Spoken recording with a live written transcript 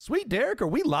Sweet Derek, are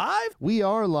we live? We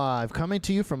are live, coming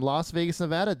to you from Las Vegas,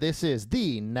 Nevada. This is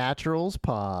the Naturals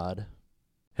Pod.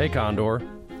 Hey, Condor.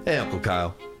 Hey, Uncle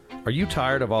Kyle. Are you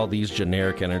tired of all these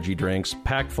generic energy drinks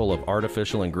packed full of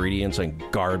artificial ingredients and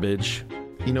garbage?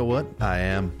 You know what? I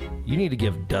am. You need to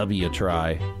give W a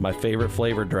try. My favorite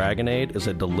flavor, Dragonade, is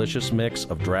a delicious mix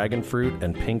of dragon fruit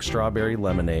and pink strawberry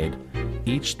lemonade.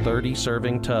 Each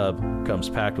 30-serving tub comes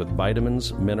packed with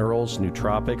vitamins, minerals,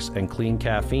 nootropics, and clean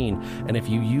caffeine. And if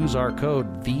you use our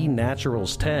code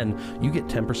TheNaturals10, you get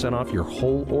 10% off your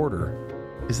whole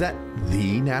order. Is that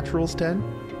The Naturals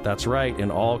 10? That's right, in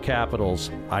all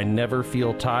capitals. I never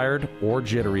feel tired or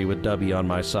jittery with W on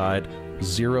my side.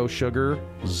 Zero sugar,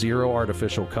 zero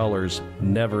artificial colors,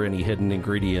 never any hidden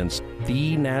ingredients.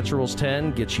 The Naturals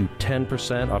 10 gets you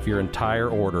 10% off your entire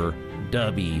order.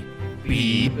 W.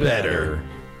 Be better.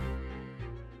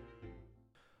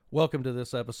 Welcome to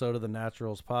this episode of the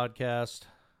Naturals Podcast.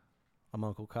 I'm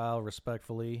Uncle Kyle,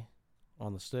 respectfully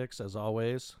on the sticks, as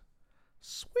always.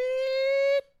 Sweet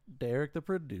Derek, the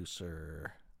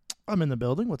producer. I'm in the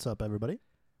building. What's up, everybody?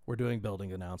 We're doing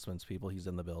building announcements, people. He's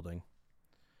in the building.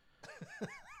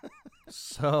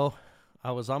 So,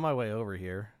 I was on my way over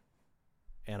here,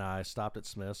 and I stopped at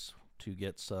Smith's to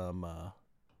get some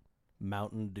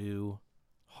Mountain Dew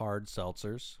hard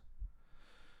seltzers.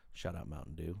 Shout out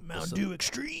Mountain Dew. Mountain Dew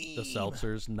Extreme. The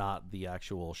seltzers, not the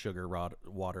actual sugar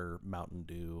water Mountain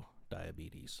Dew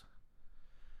diabetes.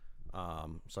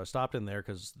 So I stopped in there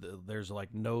because there's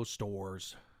like no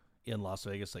stores in Las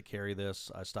Vegas that carry this.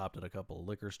 I stopped at a couple of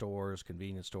liquor stores,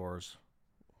 convenience stores.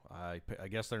 I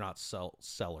guess they're not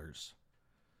sellers.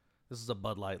 This is a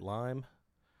Bud Light Lime.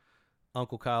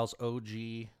 Uncle Kyle's OG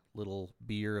little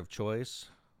beer of choice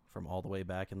from all the way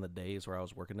back in the days where I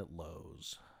was working at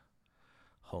Lowe's.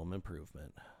 Home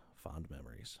improvement. Fond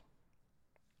memories.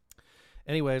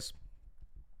 Anyways,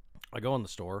 I go in the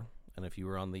store, and if you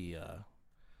were on the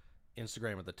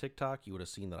Instagram or the TikTok, you would have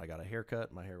seen that I got a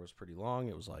haircut. My hair was pretty long.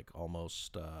 It was like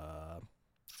almost to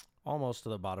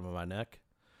the bottom of my neck.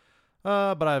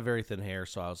 But I have very thin hair,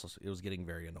 so it was getting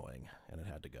very annoying, and it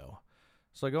had to go.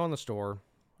 So I go in the store.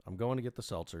 I'm going to get the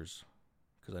seltzers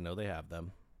because I know they have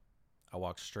them. I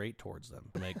walk straight towards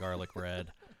them. Make garlic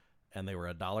bread, and they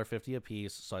were $1.50 a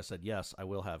piece. So I said, yes, I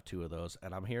will have 2 of those.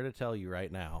 And I'm here to tell you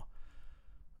right now,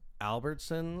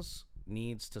 Albertsons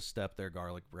needs to step their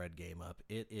garlic bread game up.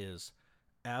 It is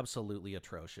absolutely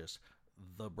atrocious.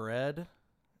 The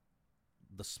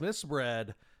Smith's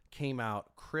bread came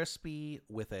out crispy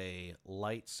with a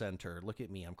light center. Look at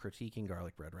me. I'm critiquing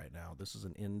garlic bread right now. This is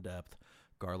an in-depth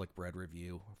garlic bread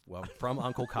review from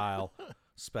Uncle Kyle,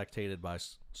 spectated by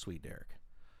Sweet Derek.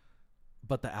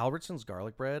 But the Albertsons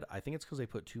garlic bread, I think it's because they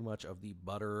put too much of the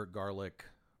butter, garlic,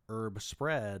 herb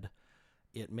spread.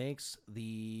 It makes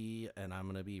and I'm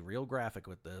going to be real graphic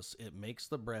with this, it makes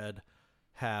the bread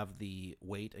have the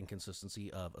weight and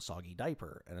consistency of a soggy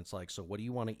diaper. And it's like, so what do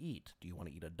you want to eat? Do you want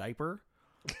to eat a diaper?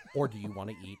 Or do you want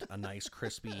to eat a nice,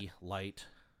 crispy, light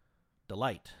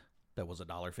delight that was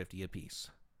 $1.50 a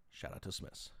piece? Shout out to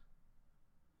Smith's.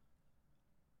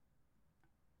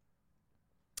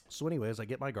 So anyways, I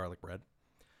get my garlic bread,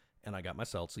 and I got my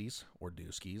seltzies, or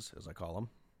dooskies, as I call them.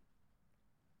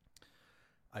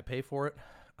 I pay for it.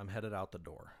 I'm headed out the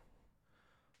door.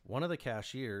 One of the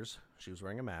cashiers, she was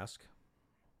wearing a mask,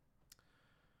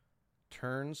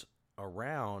 turns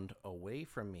around away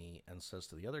from me and says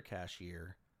to the other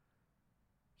cashier,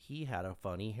 he had a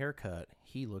funny haircut.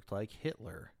 He looked like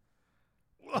Hitler.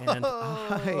 And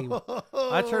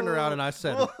I turned around and I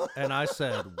said,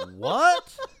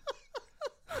 what?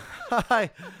 I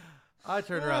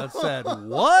turned around and said,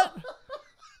 what?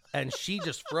 And she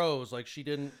just froze, like she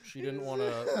didn't want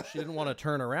to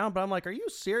turn around. But I'm like, are you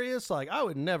serious? Like, I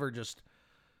would never just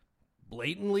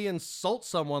blatantly insult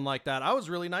someone like that. I was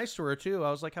really nice to her too.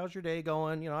 I was like, how's your day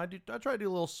going? You know, I try to do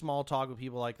a little small talk with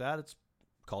people like that. It's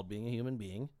called being a human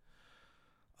being.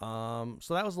 So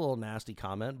that was a little nasty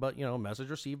comment, but you know, message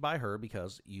received by her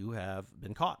because you have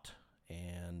been caught.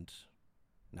 And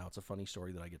now it's a funny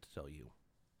story that I get to tell you.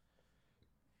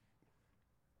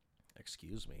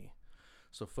 Excuse me.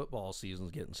 So football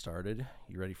season's getting started.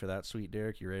 You ready for that, Sweet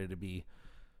Derek? You ready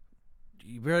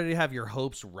to have your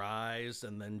hopes rise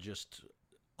and then just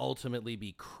ultimately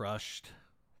be crushed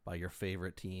by your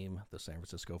favorite team, the San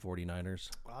Francisco 49ers?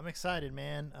 Well, I'm excited,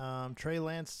 man. Trey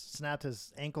Lance snapped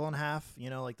his ankle in half,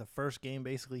 like the first game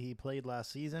basically he played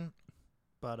last season.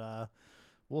 But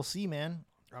we'll see, man.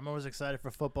 I'm always excited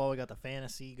for football. We got the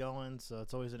fantasy going, so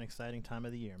it's always an exciting time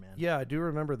of the year, man. Yeah, I do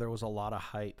remember there was a lot of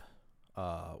hype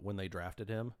when they drafted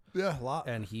him. Yeah, a lot.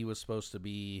 And he was supposed to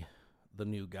be the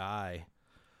new guy.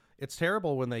 It's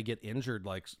terrible when they get injured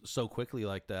like so quickly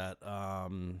like that.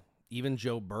 Even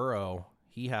Joe Burrow,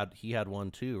 he had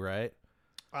one too, right?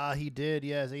 He did,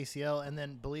 yeah, his ACL, and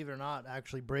then believe it or not,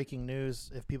 actually breaking news.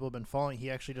 If people have been following, he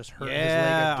actually just hurt his leg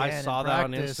again. I saw in that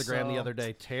on practice, Instagram the so- other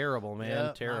day. Terrible, man.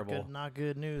 Yep, Terrible. Not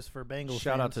good news for Bengals.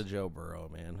 Shout out fans. to Joe Burrow,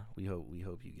 man. We hope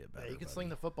you get better. Yeah, you can buddy. sling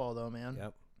the football though, man.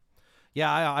 Yep. Yeah,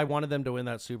 I wanted them to win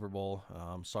that Super Bowl.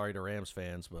 Sorry to Rams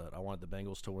fans, but I wanted the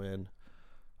Bengals to win.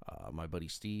 My buddy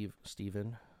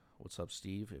Steven, what's up,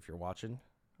 Steve? If you're watching,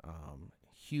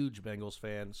 huge Bengals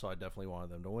fan, so I definitely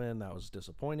wanted them to win. That was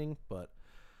disappointing, but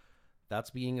that's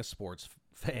being a sports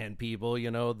fan, people.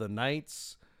 You know, the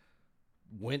Knights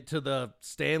went to the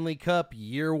Stanley Cup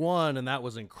year one, and that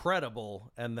was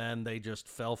incredible, and then they just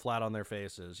fell flat on their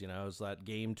faces. You know, it was that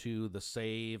game 2, the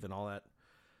save, and all that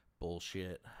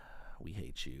bullshit. We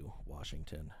hate you,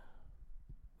 Washington.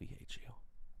 We hate you.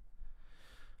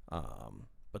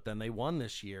 But then they won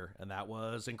this year, and that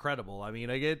was incredible. I mean,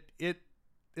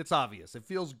 it's obvious. It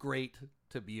feels great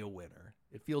to be a winner.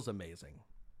 It feels amazing.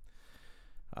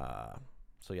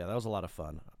 So yeah, that was a lot of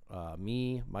fun.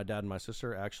 Me, my dad, and my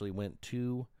sister actually went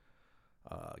to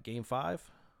Game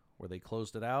 5, where they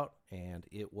closed it out, and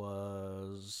it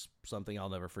was something I'll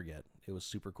never forget. It was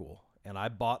super cool. And I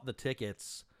bought the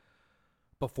tickets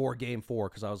before Game 4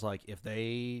 because I was like, if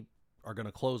they are going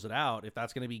to close it out, if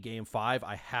that's going to be Game 5,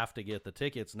 I have to get the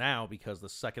tickets now because the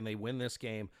second they win this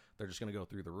game, they're just going to go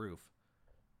through the roof.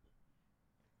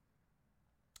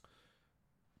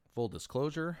 Full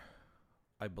disclosure,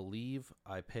 I believe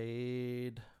I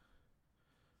paid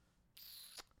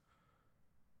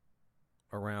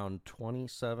around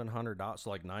 $2,700, so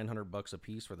like $900 a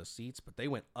piece for the seats, but they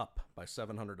went up by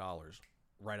 $700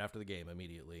 right after the game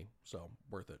immediately, so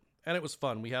worth it. And it was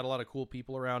fun. We had a lot of cool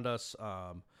people around us.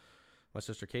 My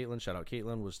sister Caitlin, shout out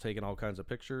Caitlin, was taking all kinds of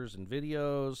pictures and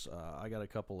videos. I got a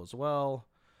couple as well.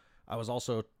 I was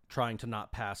also trying to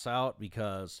not pass out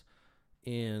because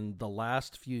in the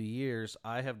last few years,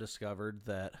 I have discovered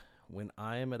that when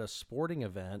I am at a sporting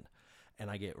event and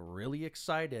I get really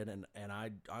excited and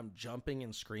I'm jumping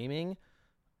and screaming,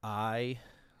 I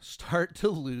start to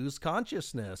lose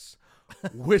consciousness,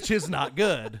 which is not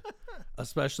good,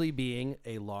 especially being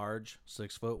a large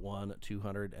 6'1",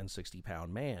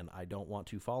 260-pound man. I don't want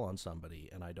to fall on somebody,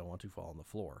 and I don't want to fall on the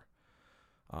floor.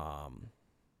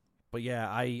 But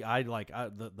yeah,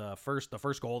 the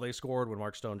first goal they scored when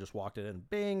Mark Stone just walked in,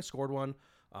 bing, scored one.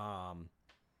 I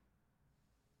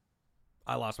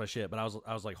lost my shit, but I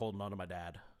was like holding on to my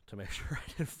dad to make sure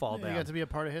I didn't fall down. You got to be a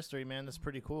part of history, man. That's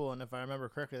pretty cool. And if I remember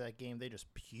correctly, that game they just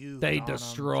puked. They on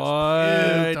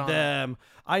destroyed them. them.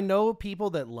 I know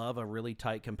people that love a really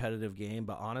tight competitive game,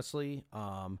 but honestly,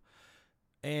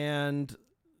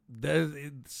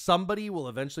 somebody will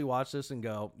eventually watch this and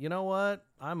go, you know what?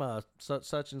 I'm a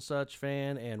such and such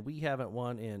fan, and we haven't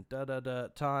won in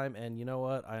time, and you know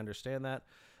what? I understand that,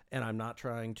 and I'm not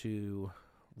trying to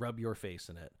rub your face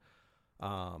in it.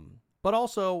 But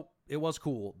also, it was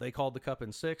cool. They called the Cup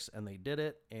in 6, and they did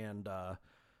it, and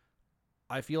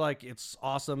I feel like it's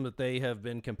awesome that they have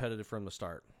been competitive from the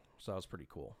start. So that was pretty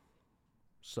cool.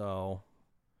 So,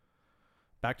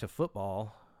 back to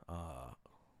football.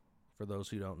 For those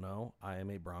who don't know, I am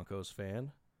a Broncos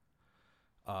fan.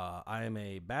 I am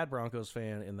a bad Broncos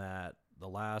fan in that the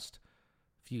last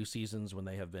few seasons when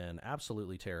they have been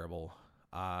absolutely terrible,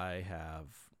 I have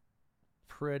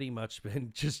pretty much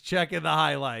been just checking the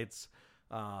highlights.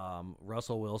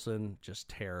 Russell Wilson, just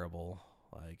terrible.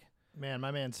 Man,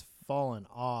 my man's fallen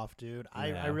off, dude.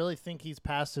 Yeah. I really think he's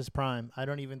past his prime. I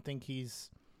don't even think he's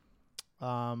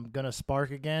gonna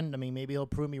spark again. I mean, maybe he'll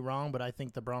prove me wrong, but I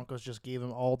think the Broncos just gave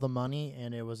him all the money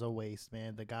and it was a waste,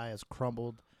 man. The guy has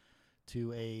crumbled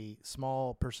to a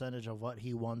small percentage of what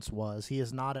he once was. He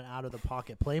is not an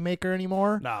out-of-the-pocket playmaker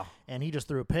anymore. No. And he just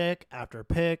threw pick after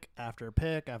pick after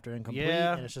pick after incomplete,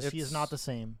 Yeah, and he is not the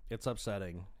same. It's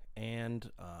upsetting. And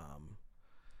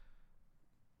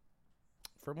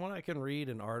from what I can read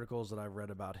in articles that I've read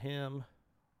about him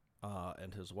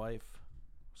and his wife,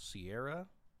 Sierra,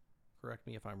 correct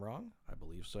me if I'm wrong, I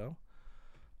believe so.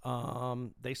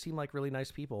 They seem like really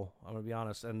nice people, I'm going to be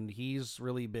honest. And he's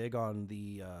really big on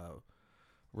the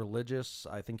religious.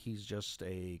 I think he's just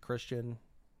a Christian.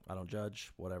 I don't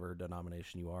judge whatever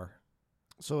denomination you are.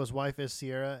 So his wife is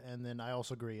Sierra, and then I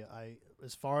also agree.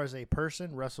 As far as a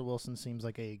person, Russell Wilson seems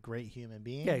like a great human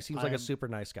being. Yeah, he seems like a super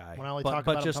nice guy. When I only talk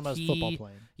about him, I'm talking about his football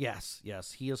playing. Yes,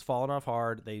 he has fallen off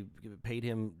hard. They paid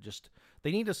him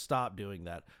they need to stop doing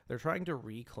that. They're trying to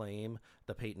reclaim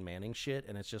the Peyton Manning shit,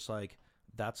 and it's just like,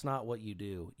 that's not what you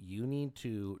do. You need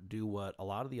to do what a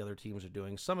lot of the other teams are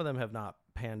doing. Some of them have not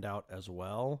panned out as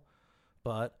well,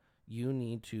 but You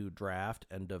need to draft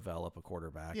and develop a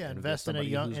quarterback. Yeah, and get invest in a somebody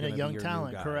young who's in a gonna be young your new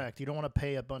talent. guy. Correct. You don't want to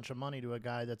pay a bunch of money to a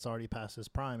guy that's already past his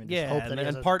prime and just Yeah, hope that he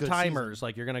has and a part good timers, season.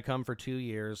 like you're gonna come for 2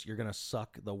 years, you're gonna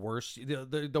suck the worst,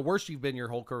 the worst you've been your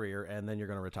whole career, and then you're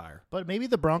gonna retire. But maybe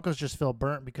the Broncos just feel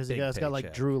burnt because you Big guys got like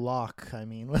paycheck. Drew Lock. I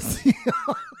mean, what's the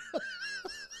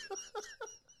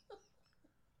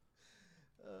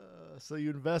so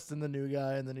you invest in the new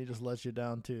guy and then he just lets you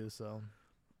down too. So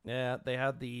Yeah, they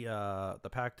had the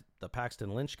Paxton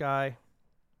Lynch guy.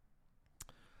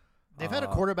 they've had a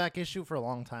quarterback issue for a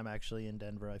long time actually in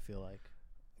Denver. I feel like.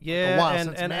 Yeah, while and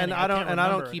since and, Manning. and I I don't can't and I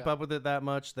don't remember a keep guy. up with it that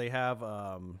much. They have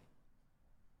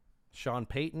Sean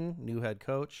Payton, new head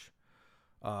coach.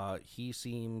 He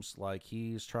seems like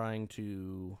he's trying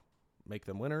to make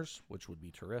them winners, which would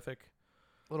be terrific.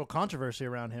 Little controversy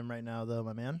around him right now, though,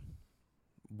 my man.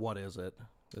 What is it?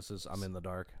 I'm in the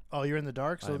dark. Oh, you're in the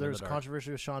dark. I am So in the there's dark.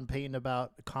 controversy with Sean Payton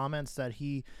about comments that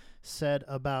he said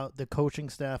about the coaching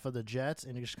staff of the Jets,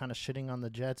 and he's just kind of shitting on the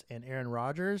Jets and Aaron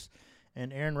Rodgers.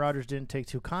 And Aaron Rodgers didn't take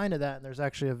too kind of that. And there's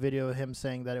actually a video of him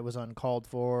saying that it was uncalled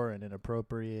for and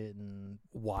inappropriate. And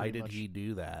Why pretty did much- he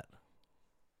do that?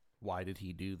 Why did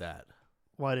he do that?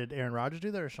 Why did Aaron Rodgers do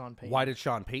that, or Sean Payton? Why did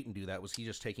Sean Payton do that? Was he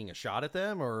just taking a shot at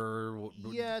them, or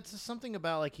Yeah, it's just something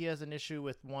about like he has an issue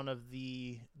with one of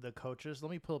the coaches. Let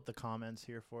me pull up the comments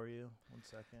here for you. 1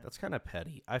 second. That's kind of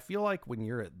petty. I feel like when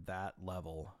you're at that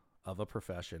level of a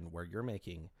profession where you're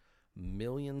making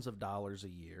millions of dollars a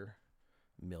year,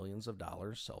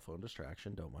 cell phone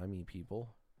distraction, don't mind me,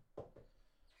 people.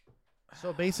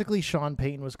 So basically, Sean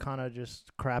Payton was kind of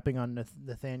just crapping on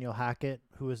Nathaniel Hackett,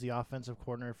 who is the offensive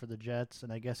coordinator for the Jets,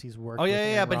 and I guess he's worked. Oh with yeah,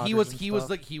 Aaron yeah, but he was Rodgers and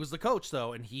he was the coach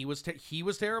though, and he was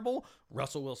terrible.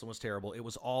 Russell Wilson was terrible. It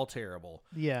was all terrible.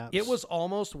 yeah, It was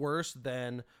almost worse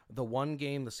than the one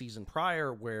game the season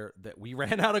prior where that we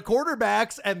ran out of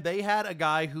quarterbacks, and they had a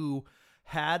guy who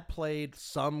had played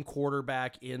some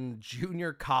quarterback in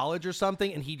junior college or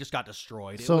something, and he just got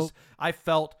destroyed. So- I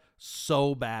felt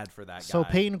so bad for that guy. So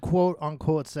Payton, quote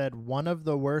unquote, said one of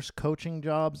the worst coaching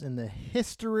jobs in the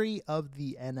history of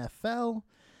the NFL,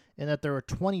 and that there were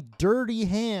 20 dirty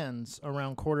hands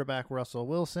around quarterback Russell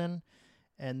Wilson.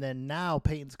 And then now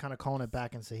Payton's kind of calling it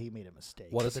back and say he made a mistake.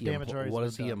 What is The he? damage already What been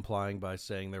is he done. implying by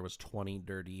saying there was 20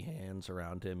 dirty hands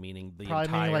around him? Meaning the Probably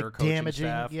entire meaning like coaching damaging,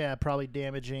 staff. yeah, probably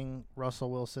damaging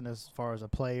Russell Wilson as far as a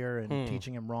player and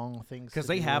teaching him wrong things. Because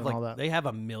to they do have and all like that. they have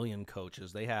a million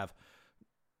coaches. They have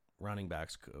running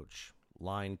backs coach,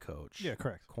 line coach, Yeah,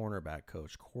 correct. cornerback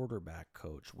coach, quarterback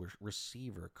coach,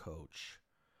 receiver coach,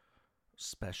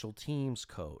 special teams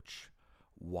coach,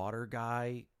 water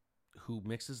guy who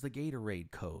mixes the Gatorade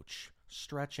coach,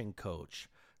 stretching coach,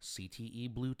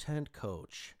 CTE blue tent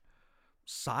coach,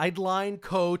 sideline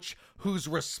coach whose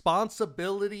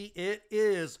responsibility it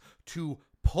is to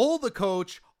pull the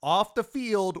coach off the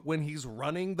field when he's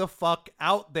running the fuck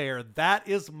out there. That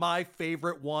is my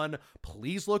favorite one.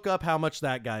 Please look up how much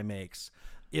that guy makes.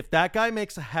 If that guy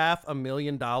makes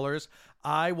 $500,000,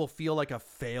 I will feel like a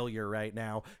failure right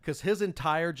now because his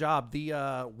entire job,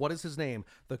 what is his name?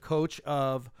 The coach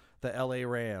of the LA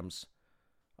Rams.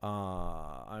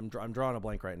 I'm drawing a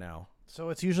blank right now. So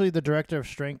it's usually the director of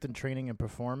strength and training and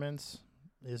performance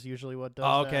is usually what does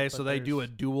that, Okay, but so they do a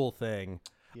there's- dual thing.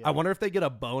 yeah. I wonder if they get a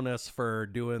bonus for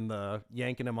doing the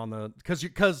yanking them on the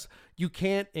because you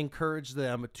can't encourage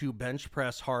them to bench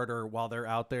press harder while they're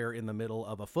out there in the middle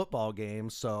of a football game.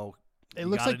 So It you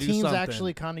looks gotta like do teams something.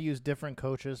 actually kind of use different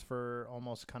coaches for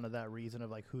almost kind of that reason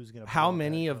of like who's going to. How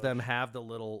many of them have the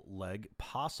little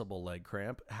possible leg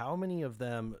cramp? How many of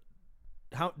them?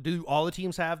 How do all the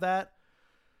teams have that?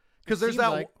 Because there's seems that.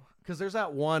 like- Because there's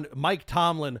that one. Mike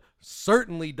Tomlin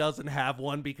certainly doesn't have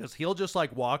one because he'll just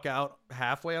like walk out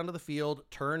halfway onto the field,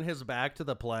 turn his back to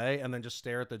the play, and then just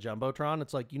stare at the jumbotron.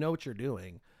 It's like, you know what you're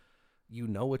doing. You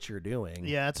know what you're doing.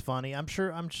 Yeah, it's funny. I'm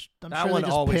sure. I'm that sure one they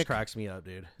just always pick. cracks me up,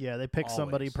 dude. Yeah, they pick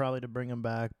somebody Always. probably to bring him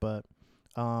back, but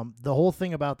the whole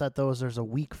thing about that though is there's a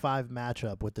Week 5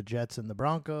 matchup with the Jets and the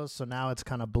Broncos, so now it's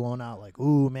kind of blown out. Like,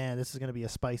 ooh man, this is going to be a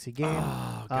spicy game.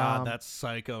 Oh God, Um, that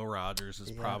psycho Rodgers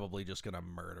is yeah. probably just gonna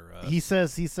murder us. He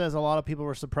says a lot of people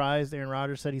were surprised. Aaron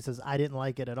Rodgers said I didn't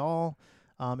like it at all.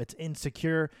 It's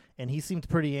insecure, and he seemed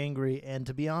pretty angry. And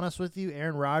to be honest with you,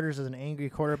 Aaron Rodgers as an angry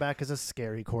quarterback is a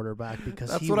scary quarterback because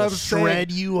That's he what will I'm saying.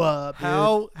 shred you up. dude.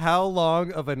 How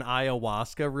long of an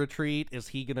ayahuasca retreat is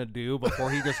he gonna do before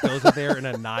he just goes in there and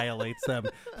annihilates them?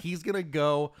 He's gonna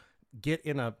go get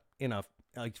in a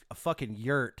fucking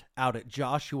yurt out at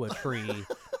Joshua Tree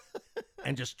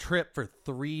and just trip for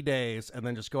 3 days and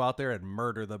then just go out there and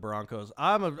murder the Broncos.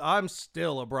 I'm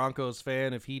still a Broncos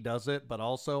fan if he does it, but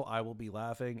also I will be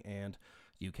laughing and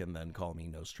you can then call me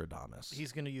Nostradamus.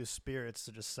 He's going to use spirits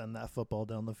to just send that football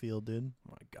down the field, dude.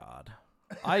 Oh my God.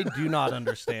 I do not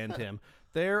understand him.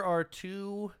 There are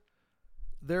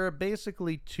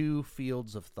basically two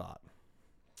fields of thought.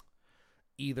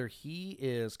 Either he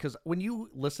is, because when you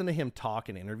listen to him talk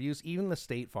in interviews, even the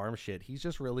State Farm shit, he's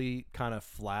just really kind of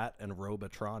flat and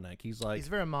robotronic. He's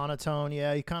very monotone.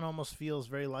 Yeah, he kind of almost feels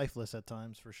very lifeless at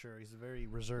times, for sure. He's a very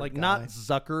reserved like guy. Not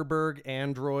Zuckerberg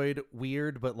Android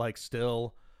weird, but like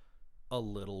still a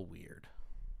little weird.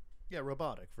 Yeah,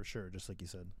 robotic for sure, just like you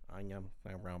said. I'm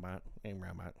robot.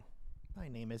 My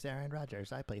name is Aaron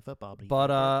Rodgers. I play football.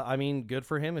 But I mean, good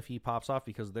for him if he pops off,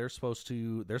 because they're supposed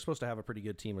to have a pretty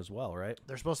good team as well, right?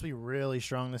 They're supposed to be really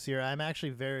strong this year. I'm actually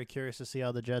very curious to see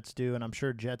how the Jets do, and I'm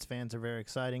sure Jets fans are very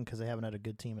exciting because they haven't had a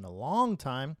good team in a long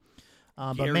time.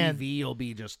 But Gary man, V will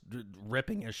be just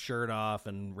ripping his shirt off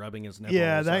and rubbing his nipples.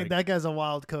 yeah, that guy's a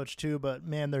wild coach too. But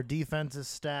man, their defense is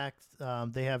stacked.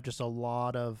 They have just a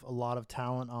lot of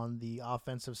talent on the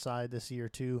offensive side this year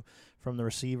too, from the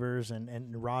receivers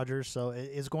and Rodgers. So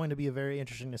it's going to be very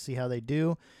interesting to see how they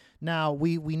do. Now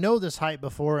we know this hype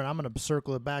before, and I'm going to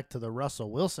circle it back to the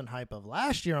Russell Wilson hype of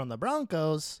last year on the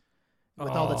Broncos. With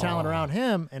all the talent around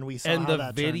him, and we saw and how the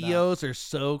that turned out. videos are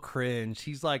so cringe.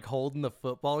 He's like holding the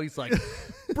football. He's like,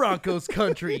 Broncos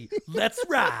country, let's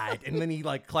ride. And then he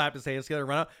like clapped his hands together and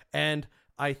run out. And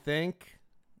I think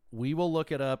we will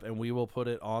look it up and we will put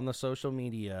it on the social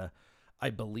media. I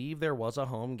believe there was a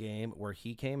home game where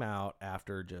he came out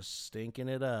after just stinking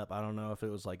it up. I don't know if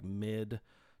it was like mid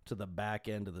to the back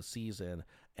end of the season,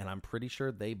 and I'm pretty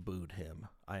sure they booed him.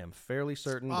 I am fairly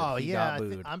certain that he got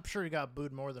booed. I'm sure he got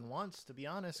booed more than once, to be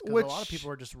honest, because a lot of people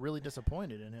were just really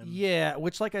disappointed in him. Yeah,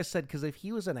 which, like I said, because if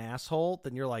he was an asshole,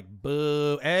 then you're like,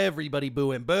 boo, everybody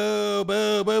booing, boo,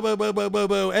 boo, boo, boo, boo, boo, boo,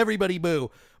 boo, everybody boo.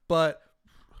 But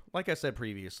like I said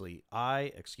previously,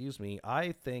 I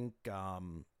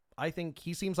think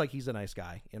he seems like he's a nice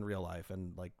guy in real life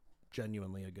and like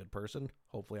genuinely a good person.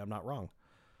 Hopefully I'm not wrong.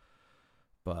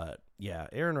 But yeah,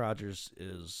 Aaron Rodgers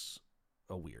is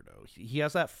a weirdo. He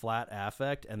has that flat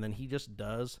affect, and then he just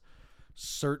does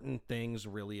certain things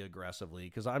really aggressively,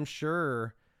 because I'm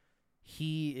sure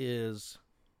he is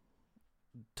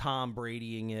Tom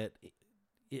Bradying it,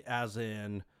 as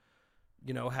in,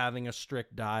 you know, having a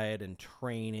strict diet and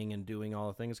training and doing all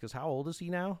the things. Because how old is he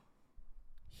now?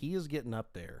 He is getting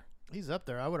up there. He's up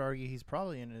there. I would argue he's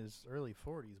probably in his early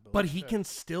 40s. But he can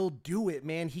still do it,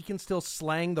 man. He can still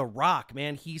slang the rock,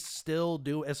 man. He's still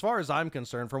do. As far as I'm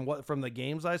concerned, from the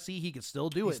games I see, he can still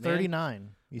do it. He's 39. Man.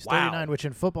 He's 39, which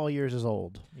in football years is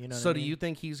old. You know. So do you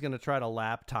think he's gonna try to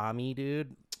lap Tommy,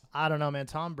 dude? I don't know, man.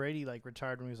 Tom Brady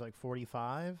retired when he was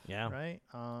 45. Yeah. Right.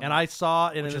 And I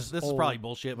saw, and this is probably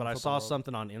bullshit, but I saw world.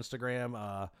 something on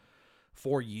Instagram.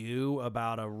 For you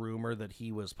about a rumor that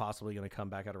he was possibly going to come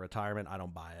back out of retirement. I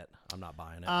don't buy it. I'm not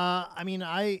buying it. I mean,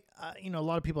 a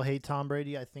lot of people hate Tom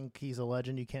Brady. I think he's a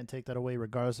legend. You can't take that away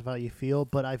regardless of how you feel.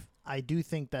 But I do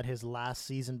think that his last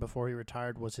season before he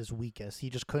retired was his weakest. He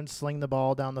just couldn't sling the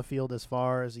ball down the field as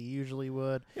far as he usually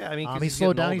would. Yeah, I mean, he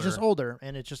slowed down. He's just older,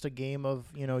 and it's just a game of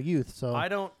youth. So I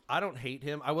don't hate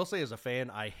him. I will say, as a fan,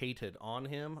 I hated on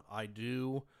him. I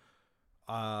do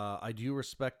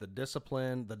respect the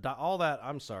discipline, all that.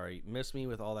 I'm sorry, miss me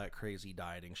with all that crazy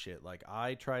dieting shit. Like,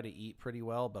 I try to eat pretty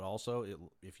well, but also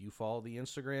if you follow the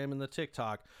Instagram and the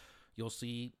TikTok, you'll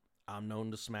see I'm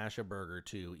known to smash a burger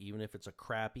too, even if it's a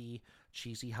crappy,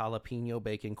 cheesy jalapeno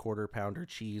bacon quarter pounder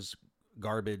cheese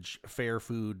garbage, fair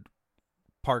food,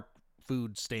 park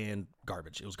food stand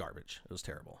garbage. It was garbage. It was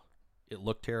terrible. It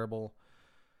looked terrible.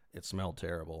 It smelled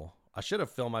terrible. I should have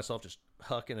filmed myself just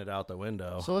hucking it out the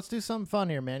window. So let's do something fun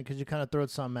here, man, because you kind of threw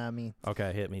something at me.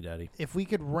 Okay, hit me, Daddy. If we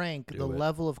could rank the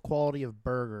level of quality of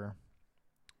burger,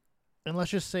 and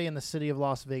let's just say in the city of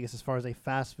Las Vegas, as far as a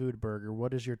fast food burger,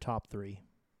 what is your top 3?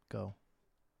 Go.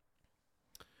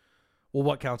 Well,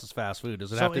 what counts as fast food?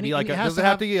 Does it So have to be like a, it has does to it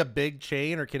have have- to be a big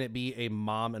chain, or can it be a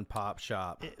mom and pop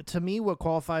shop? To me, what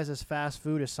qualifies as fast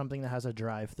food is something that has a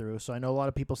drive-through. So I know a lot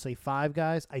of people say Five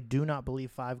Guys. I do not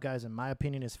believe Five Guys, in my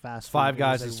opinion, is fast food. Five It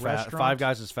Guys a is restaurant. Five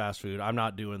Guys is fast food. I'm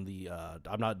not doing the.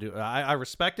 I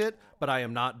respect it, but I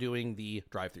am not doing the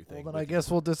drive-through thing. Well, then I guess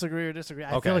we'll disagree or disagree.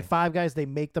 I Okay. feel like Five Guys, they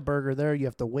make the burger there. You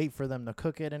have to wait for them to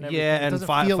cook it and everything. Yeah, It and doesn't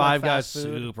Five feel like Guys fast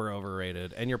food. super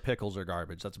overrated, and your pickles are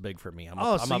garbage. That's big for me. I'm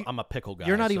so a pickle guy.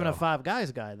 You're not even a so. Five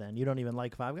Guys guy then. You don't even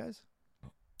like Five Guys?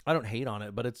 I don't hate on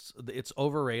it, but it's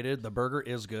overrated. The burger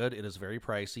is good. It is very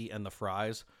pricey, and the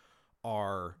fries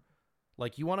are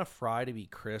like, you want a fry to be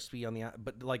crispy on the,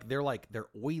 but they're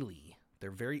oily.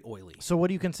 They're very oily. So what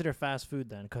do you consider fast food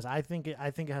then? Because I think it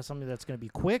has something that's going to be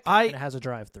quick I- and it has a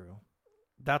drive-through.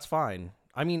 That's fine.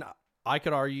 I mean, I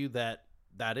could argue that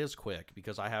is quick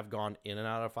because I have gone in and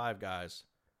out of Five Guys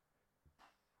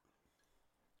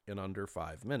in under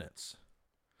 5 minutes.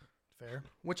 Fair.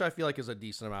 Which I feel like is a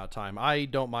decent amount of time. I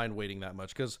don't mind waiting that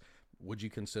much because would you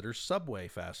consider Subway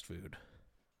fast food?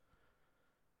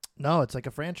 No, it's like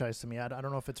a franchise to me. I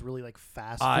don't know if it's really like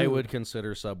fast food. I would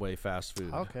consider Subway fast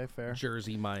food. Okay, fair.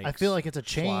 Jersey Mike's. I feel like it's a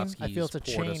chain. I Schlotzsky's, feel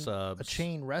it's Porta a Subs,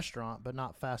 chain restaurant, but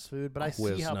not fast food. But I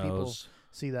see how people Quiznos.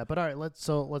 see that. But all right, let's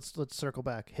circle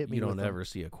back. Hit me. You with don't them. ever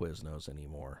see a Quiznos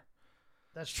anymore.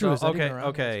 That's true. So, Is that even around?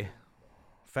 okay.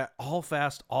 All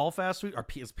fast food.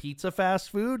 Is pizza fast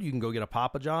food? You can go get a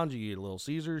Papa John's. You get a Little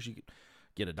Caesars. You can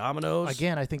get a Domino's.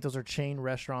 Again, I think those are chain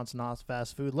restaurants, not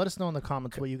fast food. Let us know in the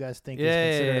comments what you guys think Yeah,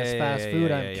 is considered as fast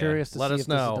food. I'm curious to Let see us if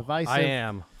know. this is divisive.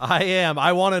 I am.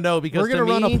 I want to know because We're gonna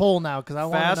to run me, a poll now because I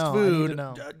want to fast know. food, I need to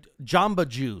know. Jamba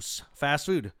Juice, fast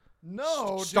food.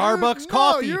 No, Starbucks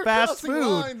coffee, fast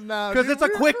food. Because it's a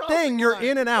quick thing. You're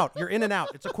in and out. You're in and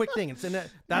out. It's a quick thing. It's in it.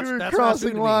 That's You're fast crossing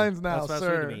food to me. lines now, That's fast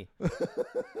sir. food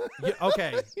to me.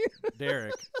 Okay,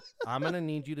 Derek, I'm gonna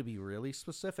need you to be really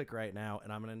specific right now,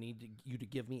 and I'm gonna need you to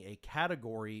give me a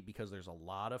category because there's a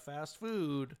lot of fast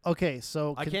food. Okay,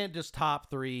 so I can't just top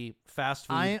 3 fast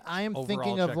food. I am overall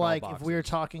thinking check of all like if we were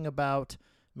boxes. talking about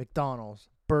McDonald's,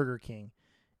 Burger King,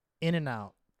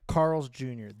 In-N-Out, Carl's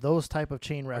Jr., those type of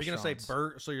chain Are you restaurants. gonna say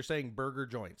burger? So you're saying burger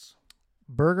joints?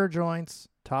 burger joints,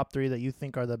 top 3 that you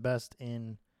think are the best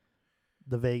in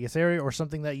the Vegas area, or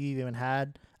something that you even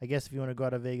had? I guess if you want to go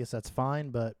out of Vegas, that's fine,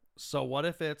 but So what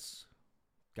if it's,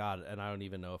 God, and I don't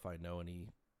even know if I know any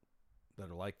that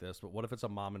are like this, but what if it's a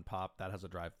mom and pop that has a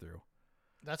drive-through?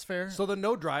 that's fair. So the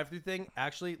no drive-through thing,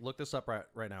 actually, look this up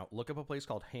right now. Look up a place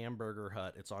called Hamburger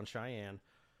Hut. It's on Cheyenne.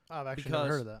 I've actually because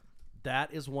never heard of that.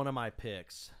 That is one of my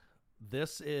picks.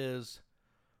 This is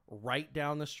right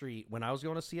down the street. When I was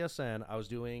going to CSN, I was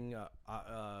doing,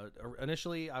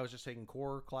 initially I was just taking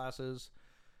core classes,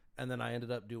 and then I ended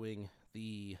up doing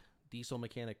the diesel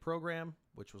mechanic program,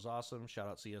 which was awesome. Shout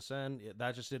out CSN.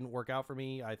 That just didn't work out for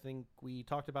me. I think we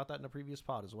talked about that in a previous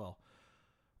pod as well.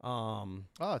 Oh,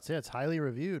 it's highly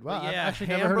reviewed. Wow, But I've yeah, actually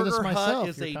never heard of this Hamburger Hut myself.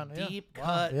 is You're a kinda- yeah. deep Wow,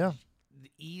 cut yeah.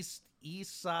 east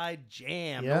side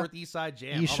jam, Yeah. northeast side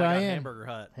jam. East Oh my God, Cheyenne. Hamburger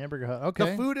Hut. Hamburger Hut.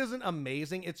 Okay. The food isn't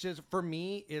amazing. It's just, for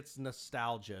me, it's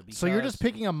nostalgia. Because So you're just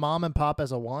picking a mom and pop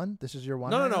as a one? This is your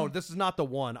one? No, right now? this is not the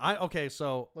one.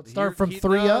 So Let's start from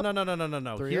 3 up.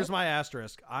 No. 3 Here's up? my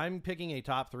asterisk. I'm picking a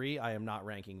top 3. I am not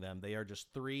ranking them. They are just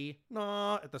 3,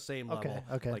 at the same level.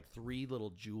 Okay. Like 3 little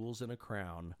jewels in a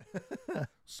crown.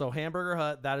 So Hamburger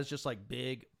Hut, that is just like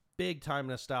big time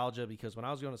nostalgia, because when I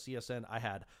was going to CSN, I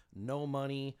had no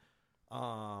money.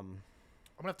 I'm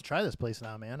gonna have to try this place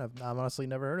now, man. I've honestly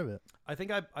never heard of it. I think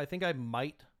I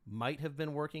might have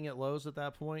been working at Lowe's at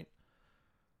that point.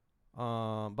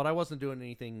 But I wasn't doing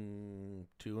anything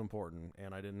too important,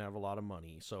 and I didn't have a lot of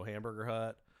money. So Hamburger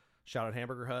Hut, shout out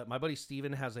Hamburger Hut. My buddy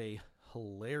Steven has a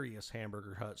hilarious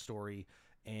Hamburger Hut story,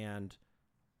 and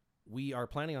we are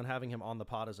planning on having him on the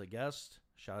pod as a guest.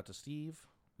 Shout out to Steve.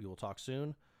 We will talk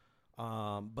soon.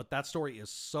 But that story is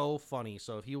so funny.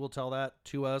 So if he will tell that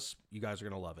to us, you guys are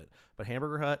going to love it. But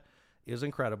Hamburger Hut is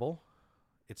incredible.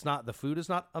 The food is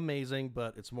not amazing,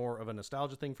 but it's more of a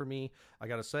nostalgia thing for me. I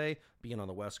got to say, being on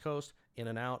the West Coast,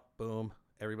 In-N-Out, boom.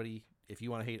 Everybody, if you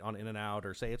want to hate on In-N-Out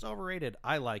or say it's overrated,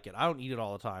 I like it. I don't eat it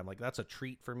all the time. Like, that's a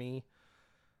treat for me.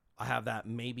 I have that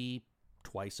maybe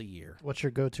twice a year. What's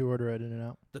your go-to order at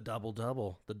In-N-Out? The double,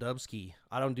 the Dubski.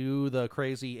 I don't do the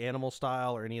crazy animal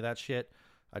style or any of that shit.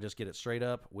 I just get it straight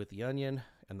up with the onion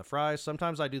and the fries.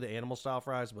 Sometimes I do the animal style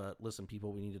fries, but listen,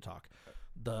 people, we need to talk.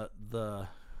 The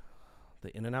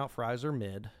In-N-Out fries are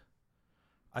mid.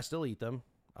 I still eat them.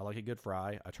 I like a good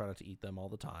fry. I try not to eat them all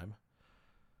the time.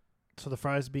 So the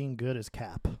fries being good is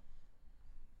cap,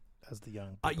 as the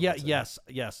young people Yeah, would say.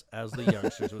 yes, as the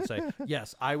youngsters would say.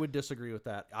 Yes, I would disagree with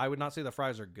that. I would not say the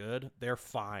fries are good. They're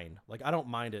fine. Like, I don't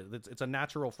mind it. It's a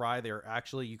natural fry. They're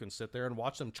actually, you can sit there and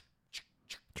watch them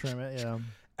Trim it, yeah.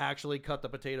 actually cut the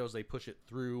potatoes. They push it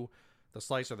through the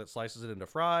slicer that slices it into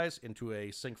fries, into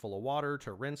a sink full of water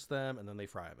to rinse them, and then they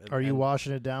fry them. Are you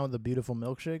washing it down with a beautiful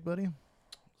milkshake, buddy?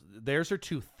 Theirs are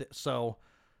too thick. So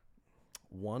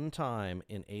one time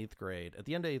in 8th grade, at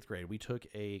the end of 8th grade, we took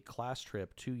a class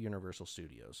trip to Universal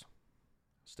Studios.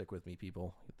 Stick with me,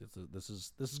 people. This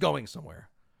is going somewhere.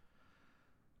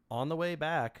 On the way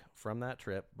back from that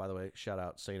trip, by the way, shout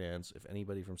out St. Anne's. If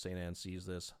anybody from St. Anne's sees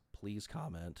this, please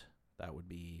comment. That would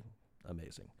be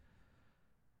amazing.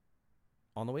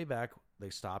 On the way back, they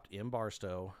stopped in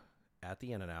Barstow at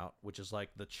the In-N-Out, which is like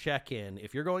the check-in.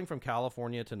 If you're going from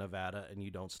California to Nevada and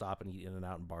you don't stop and eat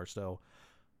In-N-Out in Barstow,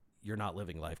 you're not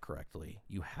living life correctly.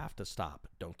 You have to stop.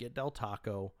 Don't get Del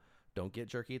Taco. Don't get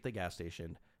jerky at the gas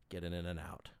station. Get an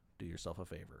In-N-Out. Do yourself a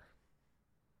favor.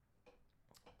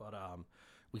 But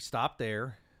we stopped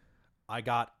there. I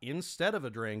got, instead of a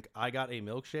drink, I got a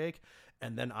milkshake,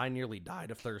 and then I nearly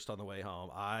died of thirst on the way home.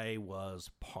 I was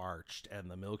parched, and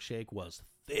the milkshake was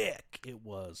thick. It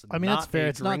was. I mean, not that's fair. a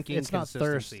It's not. drinking It's not thirst.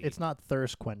 consistency. It's not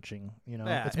thirst quenching. You know,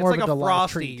 Yeah, it's more like of a a delight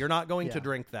Frosty. treat. You're not going to Yeah.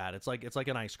 drink that. It's like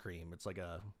an ice cream. It's like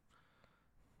a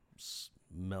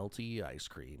melty ice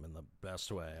cream in the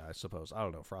best way, I suppose. I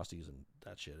don't know. Frosties and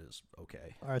that shit is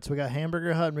okay. All right, so we got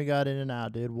Hamburger Hut and we got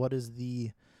In-N-Out, dude. What is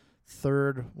the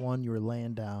third one you were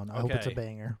laying down? I hope it's a Okay.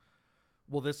 banger.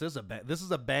 Well, this is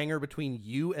a banger between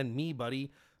you and me,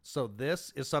 buddy. So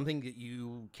this is something that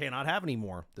you cannot have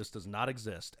anymore. This does not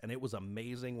exist, and it was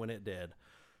amazing when it did.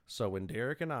 So when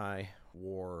Derek and I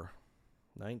wore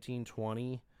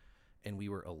 1920 and we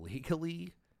were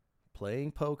illegally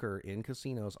playing poker in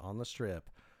casinos on the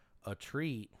Strip, a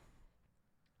treat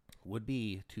would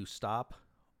be to stop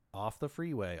off the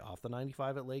freeway, off the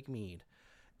 95 at Lake Mead,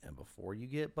 and before you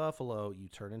get Buffalo, you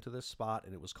turn into this spot,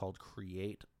 and it was called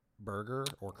Create Burger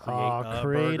or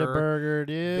Create a burger,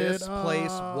 dude. This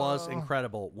place was Oh.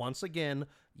 incredible. Once again,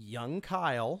 young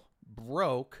Kyle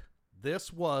broke.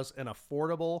 This was an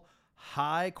affordable,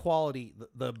 high quality.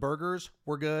 The burgers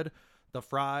were good. The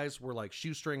fries were like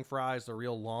shoestring fries, the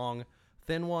real long,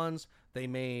 thin ones. They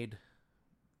made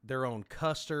their own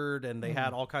custard, and they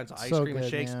had all kinds of ice So cream and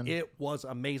good, shakes. man. It was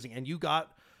amazing. And you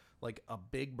got like a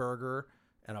big burger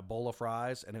and a bowl of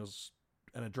fries, and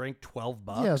a drink,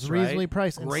 $12. Yeah, it's reasonably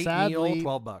priced. And Great sadly, meal,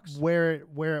 $12. Where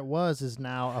it was is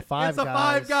now a Five It's a Guys.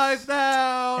 Five Guys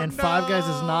now, And Five Guys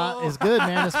is not as good,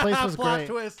 man. This place was Plot great.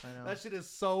 twist. I know. That shit is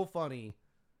so funny.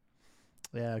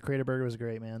 Yeah, Create a Burger was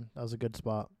great, man. That was a good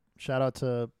spot. Shout out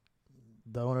to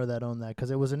the owner that owned that,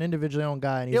 because it was an individually owned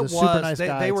guy, and he's It a was. super nice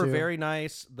guy They were too. very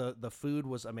nice. The food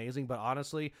was amazing, but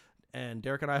honestly, and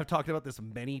Derek and I have talked about this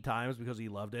many times because he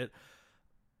loved it.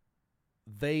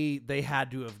 They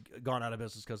had to have gone out of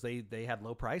business because they had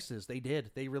low prices. They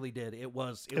did. They really did. It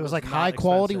was like not high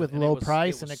quality expensive, with and low it was-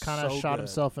 price, and was it kind of so shot good.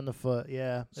 himself in the foot.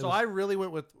 Yeah. So I really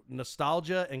went with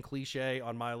nostalgia and cliche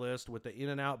on my list with the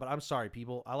In-N-Out, but I'm sorry,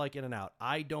 people. I like In-N-Out.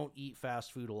 I don't eat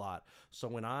fast food a lot. So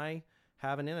when I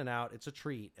have an In-N-Out, it's a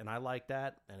treat, and I like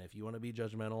that. And if you want to be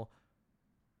judgmental,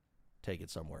 take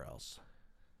it somewhere else.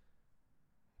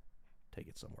 Take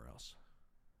it somewhere else.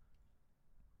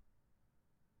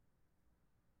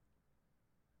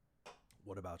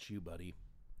 What about you, buddy?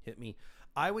 Hit me.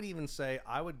 I would even say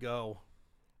I would go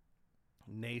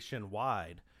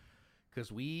nationwide,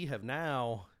 because we have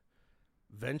now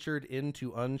ventured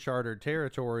into uncharted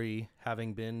territory,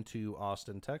 having been to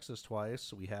Austin, Texas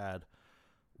twice. We had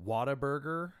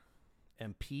Whataburger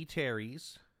and P.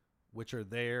 Terry's, which are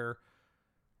there.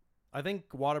 I think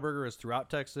Whataburger is throughout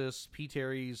Texas. P.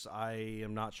 Terry's, I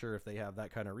am not sure if they have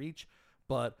that kind of reach,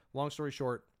 but long story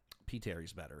short, P.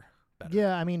 Terry's better.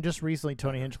 Yeah, I mean, just recently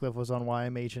Tony Hinchcliffe was on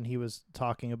YMH, and he was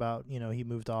talking about, he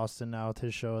moved to Austin now with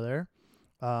his show there,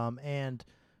 and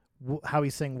how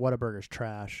he's saying Whataburger's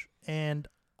trash. And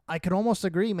I could almost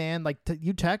agree, man. Like,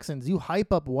 you Texans, you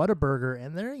hype up Whataburger,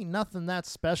 and there ain't nothing that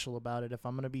special about it, if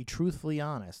I'm going to be truthfully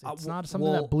honest. It's not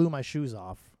something that blew my shoes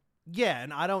off. Yeah,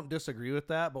 and I don't disagree with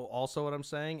that, but also what I'm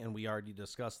saying, and we already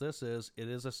discussed this, is it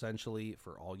is essentially,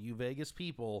 for all you Vegas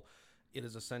people, it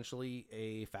is essentially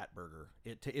a fat burger.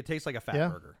 It tastes like a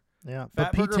fat burger. Yeah, Fat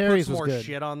but P. burger Terry's puts was more good.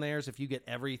 shit on theirs if you get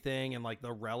everything, and like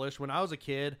the relish. When I was a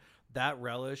kid, that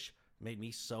relish made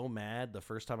me so mad the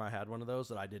first time I had one of those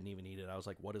that I didn't even eat it. I was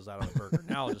like, what is that on a burger?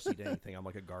 Now I'll just eat anything. I'm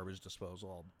like a garbage disposal.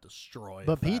 I'll destroy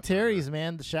But a P. fat Terry's, burger.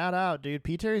 man, the shout out, dude.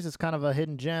 P. Terry's is kind of a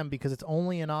hidden gem because it's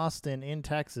only in Austin, in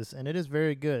Texas, and it is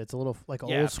very good. It's a little like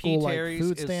Yeah, old school P. like Terry's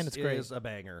food stand. It's great. is a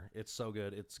banger. It's so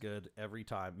good. It's good every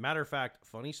time. Matter of fact,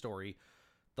 funny story.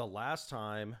 The last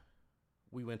time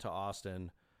we went to Austin,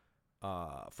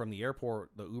 from the airport,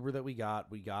 the Uber that we got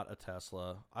a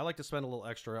Tesla. I like to spend a little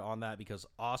extra on that because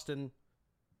Austin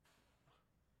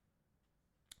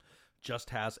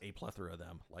just has a plethora of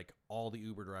them. Like, all the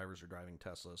Uber drivers are driving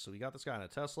Teslas. So we got this guy in a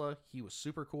Tesla. He was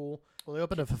super cool. Well, they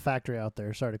opened up a factory out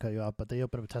there. Sorry to cut you off, but they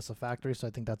opened up a Tesla factory, so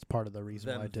I think that's part of the reason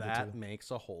why I Then did it that too. makes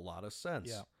a whole lot of sense.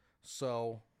 Yeah.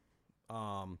 So,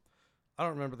 I don't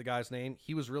remember the guy's name.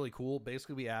 He was really cool.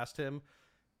 Basically, we asked him,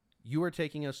 you are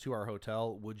taking us to our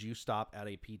hotel. Would you stop at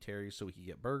a P. Terry's so we could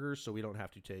get burgers so we don't have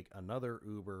to take another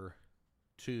Uber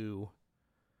to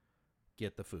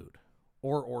get the food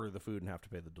or order the food and have to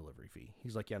pay the delivery fee?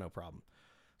 He's like, yeah, no problem.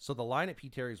 So the line at P.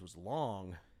 Terry's was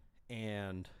long,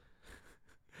 and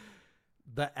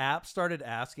The app started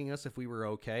asking us if we were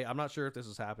okay. I'm not sure if this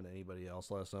has happened to anybody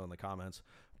else. Let us know in the comments.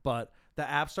 But the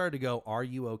app started to go, "Are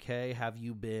you okay? Have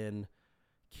you been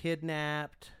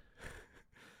kidnapped?"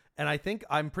 And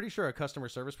I'm pretty sure a customer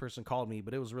service person called me,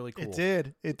 but it was really cool. It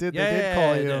did. Yeah, They did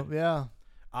call it you. did. Yeah.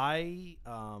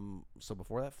 So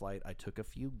before that flight, I took a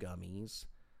few gummies,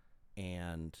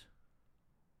 and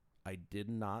I did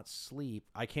not sleep.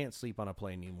 I can't sleep on a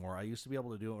plane anymore. I used to be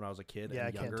able to do it when I was a kid Yeah, and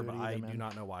I can't younger, do it but either, I man. do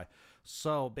not know why.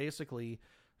 So basically,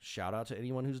 shout out to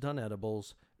anyone who's done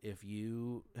edibles. If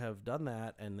you have done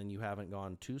that and then you haven't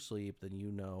gone to sleep, then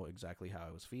you know exactly how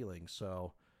I was feeling.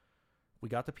 So we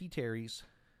got the P. Terry's.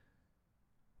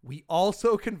 We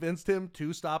also convinced him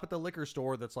to stop at the liquor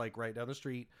store that's like right down the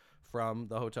street from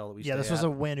the hotel that we stay Yeah, this at. was a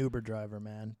Win Uber driver,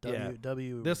 man. Yeah.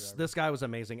 Uber This driver. guy was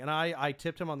amazing, and I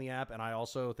tipped him on the app, and I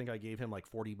also think I gave him like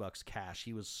 $40 cash.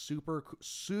 He was super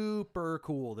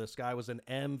cool. This guy was an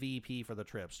MVP for the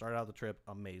trip. Started out the trip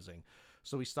amazing.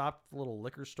 So we stopped at the little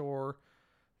liquor store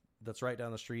that's right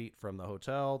down the street from the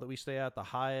hotel that we stay at, the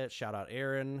Hyatt. Shout out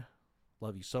Aaron.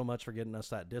 Love you so much for getting us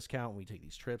that discount when we take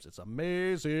these trips. It's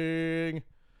amazing.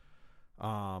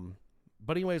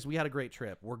 But anyways, we had a great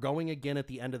trip. We're going again at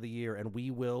the end of the year, and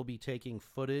we will be taking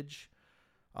footage.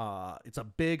 It's a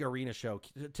big arena show.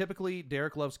 Typically,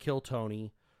 Derek loves Kill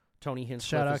Tony. Tony Hinchcliffe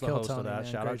Shout out is the Kill host Tony, of that.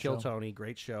 man. Shout out Great Kill show. Tony.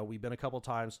 Great show. We've been a couple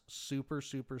times. Super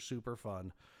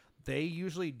fun. They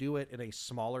usually do it in a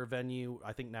smaller venue.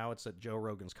 I think now it's at Joe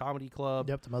Rogan's Comedy Club.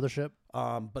 Yep, the mothership.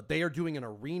 But they are doing an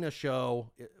arena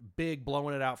show, big,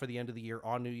 blowing it out for the end of the year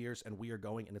on New Year's, and we are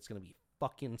going, and it's going to be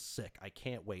fucking sick. I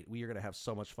can't wait. We are going to have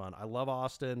so much fun. I love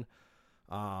Austin.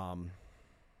 Yeah,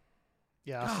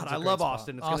 God, Austin's a I great love spot.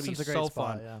 Austin. It's going to be Austin's a great so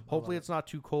spot, fun. yeah. I Hopefully love it's not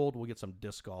too cold. We'll get some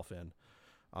disc golf in.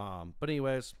 But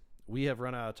anyways, we have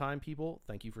run out of time, people.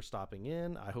 Thank you for stopping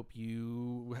in. I hope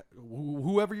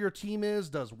whoever your team is,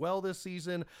 does well this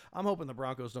season. I'm hoping the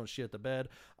Broncos don't shit the bed.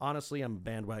 Honestly, I'm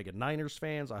bandwagon Niners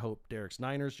fans. I hope Derek's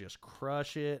Niners just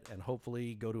crush it and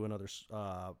hopefully go to another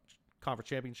conference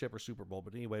championship or Super Bowl.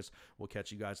 But anyways, we'll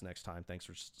catch you guys next time. Thanks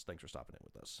for stopping in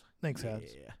with us. Thanks, Habs.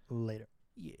 Yeah. Later.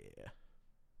 Yeah.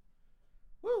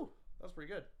 Woo! That was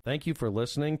pretty good. Thank you for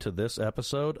listening to this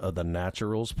episode of the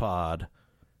Naturals Pod.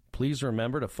 Please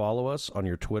remember to follow us on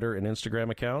your Twitter and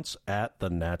Instagram accounts at the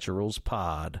Naturals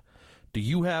Pod. Do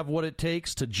you have what it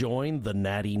takes to join the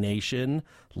Natty Nation?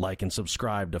 Like and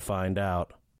subscribe to find out.